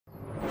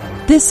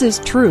This is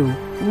true,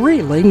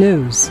 really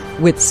news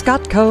with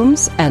Scott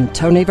Combs and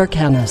Tony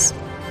Vercanis.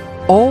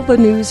 All the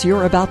news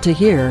you're about to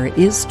hear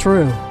is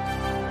true,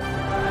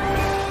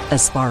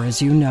 as far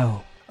as you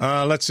know.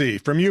 Let's see.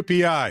 From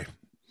UPI,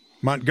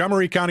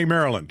 Montgomery County,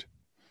 Maryland.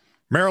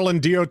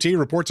 Maryland DOT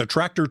reports a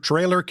tractor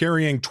trailer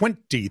carrying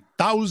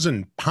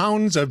 20,000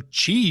 pounds of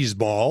cheese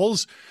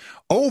balls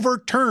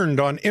overturned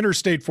on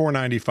Interstate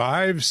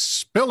 495,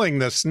 spilling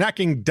the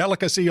snacking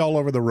delicacy all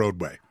over the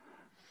roadway.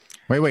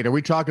 Wait, are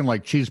we talking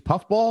like cheese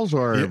puff balls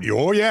or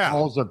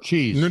balls of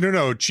cheese?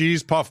 No,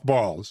 cheese puff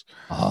balls.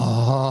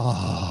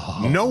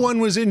 Oh. No one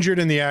was injured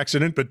in the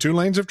accident, but 2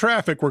 lanes of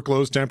traffic were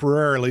closed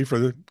temporarily for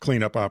the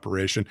cleanup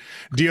operation.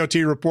 DOT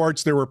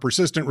reports there were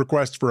persistent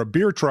requests for a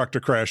beer truck to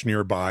crash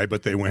nearby,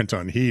 but they went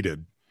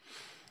unheeded.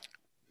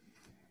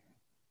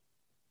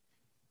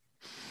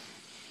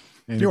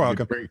 And You're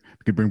welcome. If you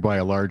could bring by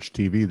a large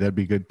TV, that'd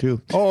be good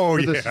too. Oh,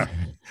 yeah.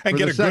 And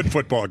get a good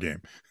football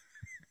game.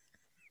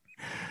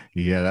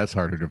 Yeah, that's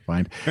harder to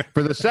find.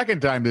 For the second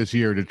time this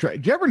year,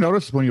 do you ever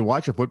notice when you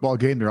watch a football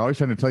game, they're always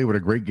trying to tell you what a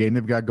great game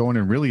they've got going,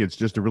 and really it's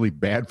just a really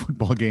bad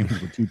football game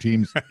with 2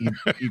 teams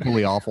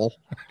equally awful?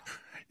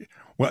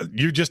 Well,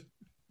 you just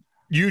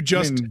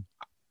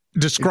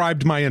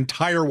described my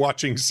entire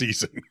watching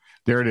season.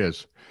 There it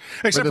is.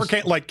 Except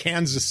for like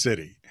Kansas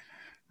City,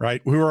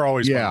 right? We were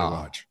always fun to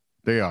watch.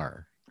 They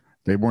are.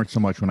 They weren't so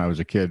much when I was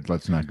a kid.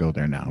 Let's not go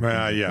there now.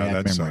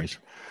 That sucks.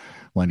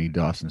 Lenny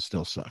Dawson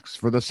still sucks.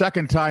 For the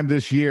second time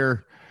this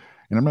year,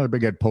 and I'm not a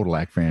big Ed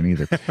Podolak fan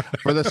either.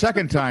 For the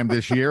second time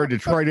this year, a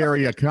Detroit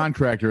area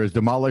contractor has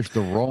demolished the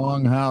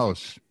wrong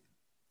house.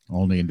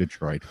 Only in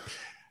Detroit.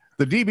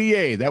 The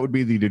DBA, that would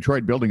be the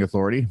Detroit Building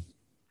Authority,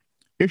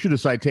 issued a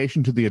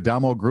citation to the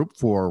Adamo Group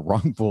for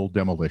wrongful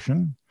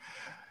demolition.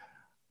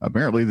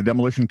 Apparently, the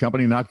demolition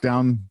company knocked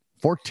down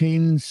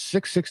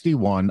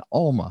 14661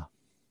 Alma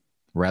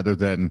rather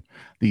than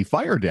the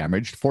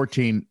fire-damaged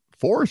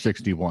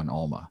 14461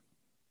 Alma.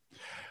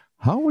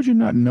 How would you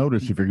not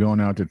notice if you're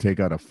going out to take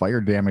out a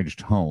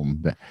fire-damaged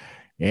home?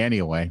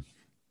 Anyway,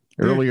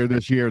 earlier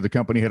this year, the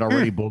company had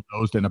already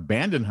bulldozed an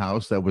abandoned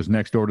house that was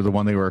next door to the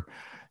one they were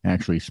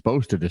actually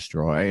supposed to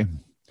destroy.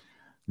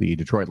 The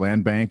Detroit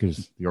Land Bank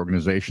is the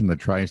organization that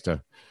tries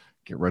to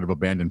get rid of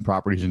abandoned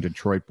properties in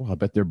Detroit. Well, I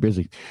bet they're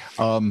busy.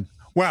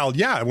 Well,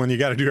 yeah, when you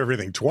got to do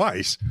everything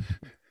twice.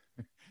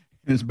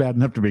 It's bad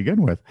enough to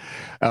begin with.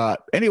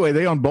 Anyway,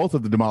 they own both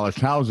of the demolished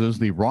houses.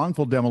 The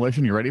wrongful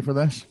demolition, you ready for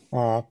this?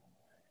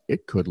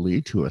 It could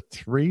lead to a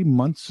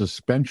 3-month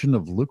suspension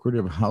of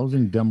lucrative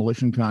housing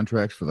demolition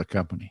contracts for the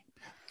company.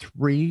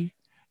 3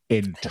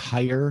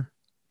 entire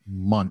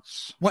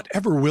months.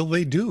 Whatever will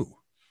they do?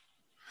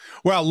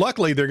 Well,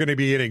 luckily, they're going to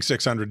be getting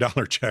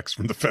 $600 checks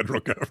from the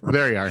federal government.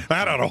 There you are.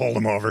 That ought to hold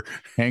them over.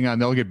 Hang on.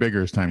 They'll get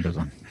bigger as time goes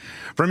on.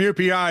 From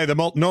UPI, the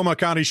Multnomah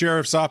County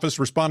Sheriff's Office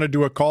responded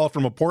to a call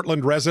from a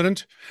Portland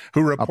resident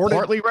who reported... A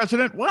Portland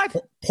resident? What?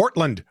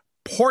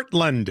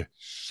 Portland.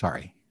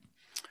 Sorry.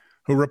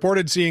 Who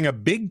reported seeing a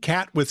big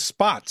cat with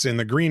spots in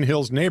the Green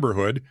Hills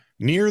neighborhood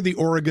near the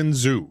Oregon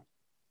Zoo.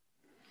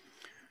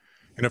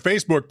 In a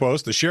Facebook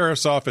post, the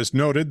sheriff's office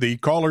noted the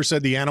caller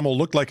said the animal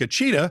looked like a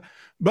cheetah,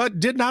 but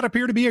did not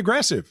appear to be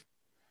aggressive.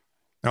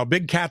 Now,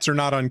 big cats are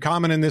not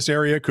uncommon in this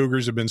area.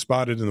 Cougars have been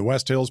spotted in the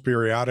West Hills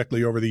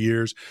periodically over the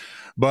years.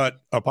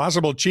 But a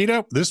possible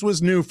cheetah, this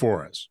was new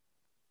for us.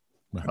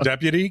 A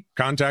deputy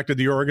contacted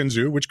the Oregon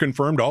Zoo, which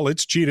confirmed all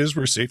its cheetahs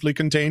were safely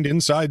contained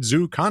inside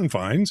zoo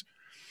confines.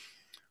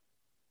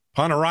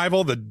 Upon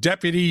arrival, the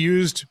deputy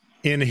used,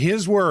 in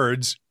his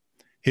words,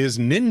 his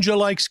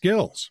ninja-like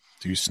skills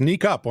to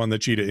sneak up on the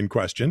cheetah in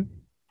question,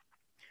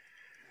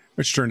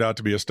 which turned out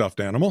to be a stuffed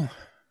animal.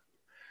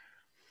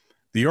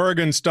 The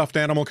Oregon Stuffed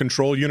Animal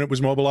Control Unit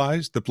was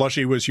mobilized. The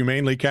plushie was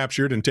humanely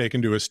captured and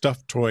taken to a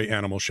stuffed toy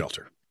animal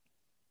shelter.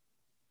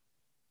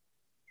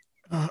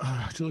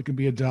 Till it can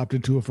be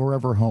adopted to a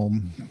forever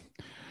home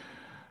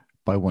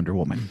by Wonder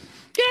Woman.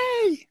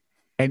 Yay!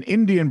 An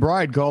Indian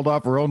bride called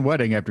off her own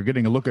wedding after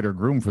getting a look at her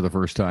groom for the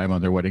first time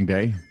on their wedding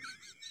day.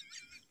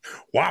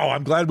 Wow,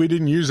 I'm glad we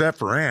didn't use that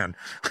for Anne.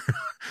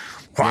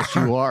 Yes,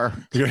 you are.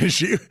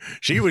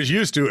 She was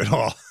used to it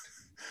all.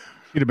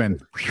 She'd have been.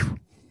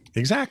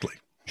 Exactly.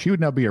 She would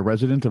now be a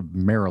resident of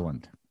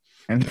Maryland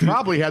and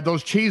probably had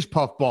those cheese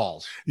puff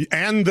balls.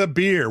 And the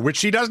beer, which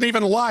she doesn't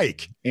even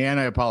like. And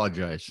I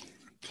apologize.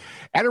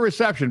 At a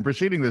reception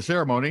preceding the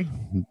ceremony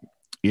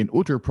in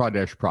Uttar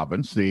Pradesh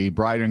province, the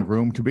bride and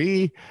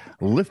groom-to-be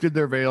lifted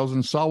their veils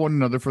and saw one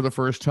another for the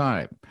first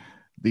time.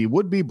 The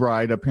would-be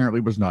bride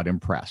apparently was not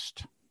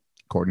impressed.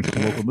 According to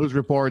local news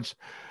reports,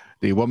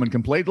 the woman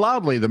complained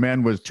loudly the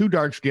man was too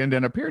dark-skinned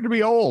and appeared to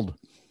be old.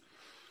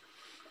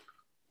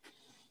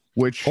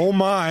 Which, oh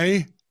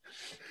my,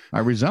 I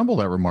resemble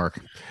that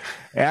remark.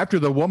 After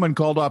the woman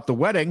called off the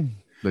wedding,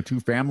 the two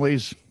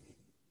families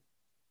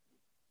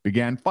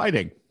began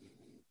fighting.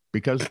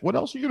 Because what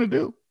else are you going to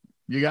do?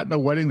 You got no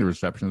wedding, the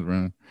reception's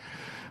running.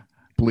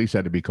 Police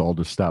had to be called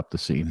to stop the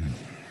scene.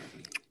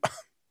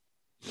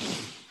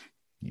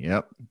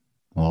 Yep.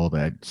 All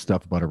that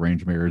stuff about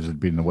arranged marriages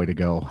had been the way to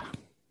go.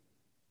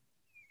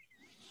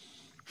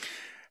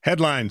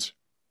 Headlines.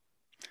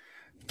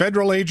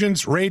 Federal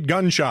agents raid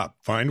gun shop,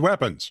 find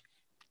weapons.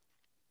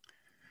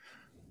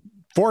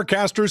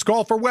 Forecasters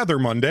call for weather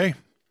Monday.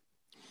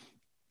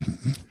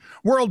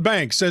 World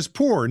Bank says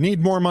poor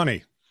need more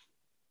money.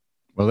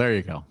 Well, there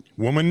you go.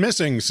 Woman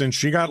missing since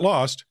she got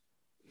lost.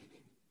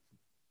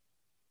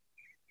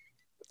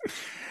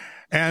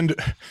 And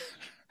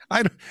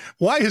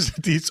why is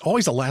it it's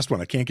always the last one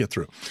I can't get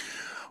through?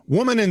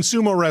 Woman in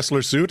sumo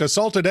wrestler suit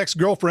assaulted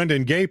ex-girlfriend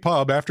in gay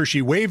pub after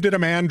she waved at a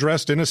man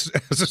dressed as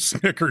a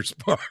Snickers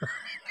bar.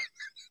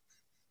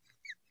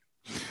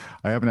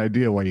 I have an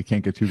idea why you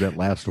can't get through that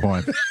last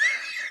one.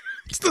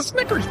 It's the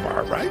Snickers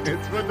bar, right?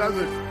 It's what does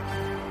it.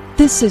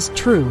 This is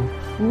true,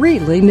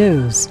 really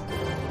news.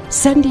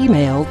 Send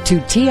email to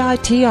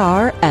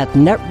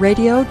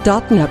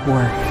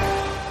TITR@netradio.network.